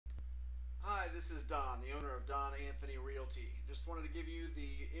Hi, this is Don, the owner of Don Anthony Realty. Just wanted to give you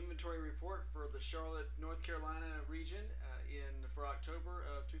the inventory report for the Charlotte, North Carolina region for October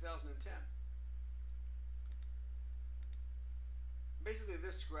of 2010. Basically,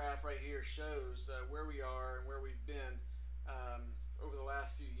 this graph right here shows where we are and where we've been over the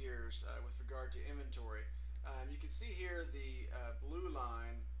last few years with regard to inventory. You can see here the blue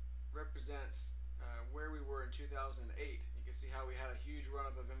line represents where we were in 2008. You can see how we had a huge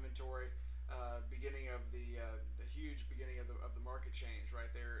run-up of inventory, beginning of the huge beginning of the market change right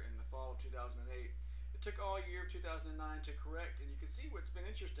there in the fall of 2008. It took all year of 2009 to correct, and you can see what's been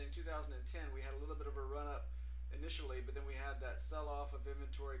interesting. 2010, we had a little bit of a run-up initially, but then we had that sell-off of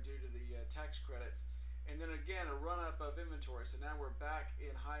inventory due to the tax credits, and then again a run-up of inventory. So now we're back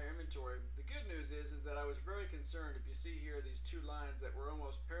in higher inventory. The good news is that I was very concerned. If you see here these two lines that were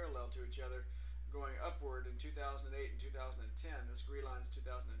almost parallel to each other, going upward in 2008 and 2010. This green line is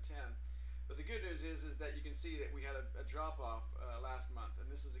 2010. But the good news is that you can see that we had a drop-off last month, and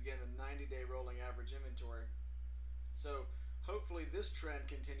this is again the 90-day rolling average inventory. So hopefully this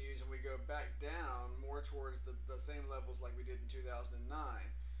trend continues and we go back down more towards the same levels like we did in 2009.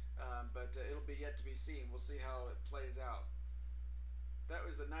 But it'll be yet to be seen. We'll see how it plays out. That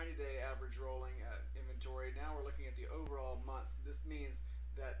was the 90-day average rolling inventory. Now we're looking at the overall months. This means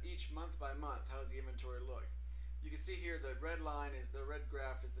that each month by month, how does the inventory look? You can see here the red line is the red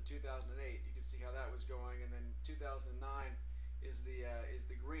graph is the 2008. You can see how that was going, and then 2009 is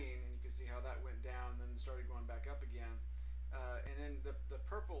the green, and you can see how that went down and then started going back up again. And then the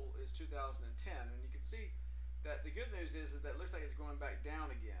purple is 2010, and you can see that the good news is that it looks like it's going back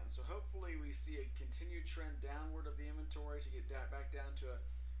down again. So hopefully we see a continued trend downward of the inventory to get back down to a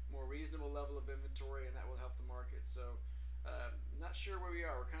more reasonable level of inventory, and that will help the market. So not sure where we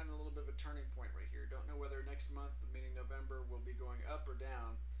are. We're kind of a little bit of a turning point right here. Don't know whether next month, meaning November, will be going up or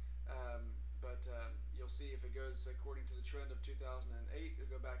down. But you'll see if it goes according to the trend of 2008,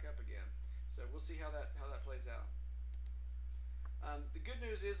 it'll go back up again. So we'll see how that plays out. The good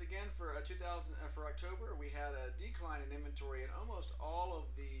news is, again, for October, we had a decline in inventory in almost all of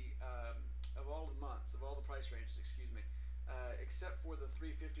the months, of all the price ranges, excuse me, except for the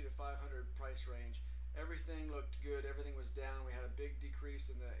 350 to 500 price range. Everything looked good. Everything was down. We had a big decrease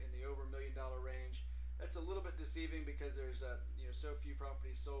in the over $1 million range. That's a little bit deceiving because there's so few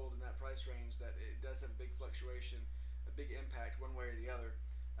properties sold in that price range that it does have a big fluctuation, a big impact one way or the other.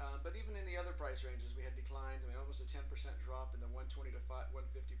 But even in the other price ranges, we had declines. I mean, almost a 10% drop in the 120 to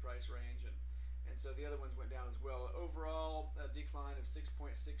 150 price range, and so the other ones went down as well. Overall, a decline of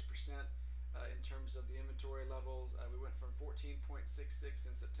 6.6% in terms of the inventory levels. We went from 14.66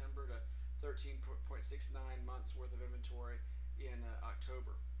 in September to 13.69 months worth of inventory in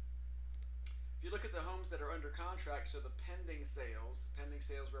October. If you look at the homes that are under contract, so the pending sales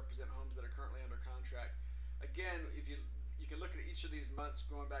represent homes that are currently under contract. Again, if you can look at each of these months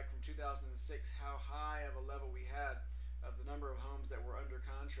going back from 2006, how high of a level we had of the number of homes that were under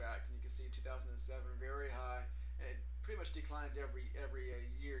contract, and you can see 2007 very high, and it pretty much declines every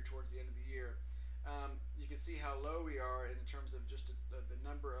year towards the end of the year. You can see how low we are in terms of just the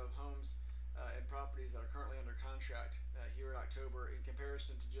number of homes and properties that are currently under contract here in October in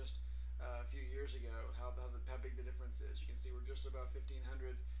comparison to just a few years ago, how big the difference is. You can see we're just about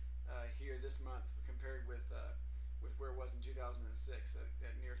 1,500 here this month compared with where it was in 2006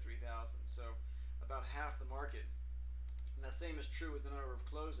 at near 3,000. So about half the market. And the same is true with the number of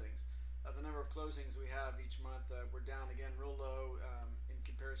closings. The number of closings we have each month, we're down again real low in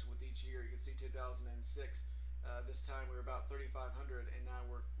comparison with each year. You can see 2006, this time we were about 3,500, and now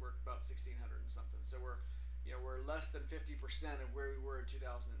we're about 1,600 and something. So we're less than 50% of where we were in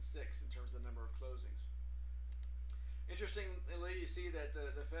 2006 in terms of the number of closings. Interestingly, you see that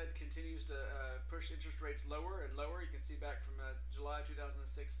the Fed continues to push interest rates lower and lower. You can see back from July 2006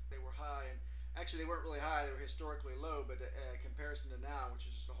 they were high, and actually they weren't really high, they were historically low, but in comparison to now, which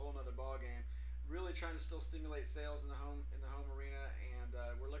is just a whole nother ball game, really trying to still stimulate sales in the home arena, and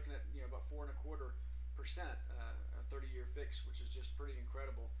we're looking at about 4.25%, a 30-year fix, which is just pretty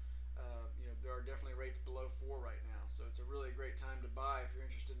incredible. There are definitely rates below 4 right now, so it's a really great time to buy if you're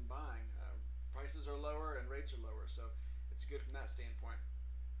interested in buying. Prices are lower and rates are lower, so it's good from that standpoint.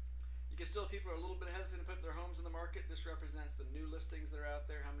 You can still, people are a little bit hesitant to put their homes on the market. This represents the new listings that are out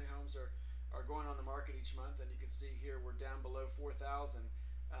there, how many homes are going on the market each month, and you can see here we're down below 4,000.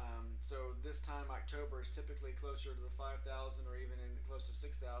 So this time October is typically closer to the 5,000 or even close to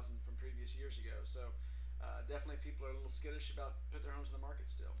 6,000 from previous years ago. So definitely people are a little skittish about putting their homes on the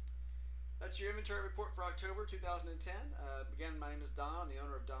market still. That's your inventory report for October 2010. Again, my name is Don, the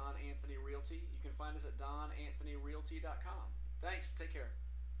owner of Don Anthony Realty. You can find us at donanthonyrealty.com. Thanks. Take care.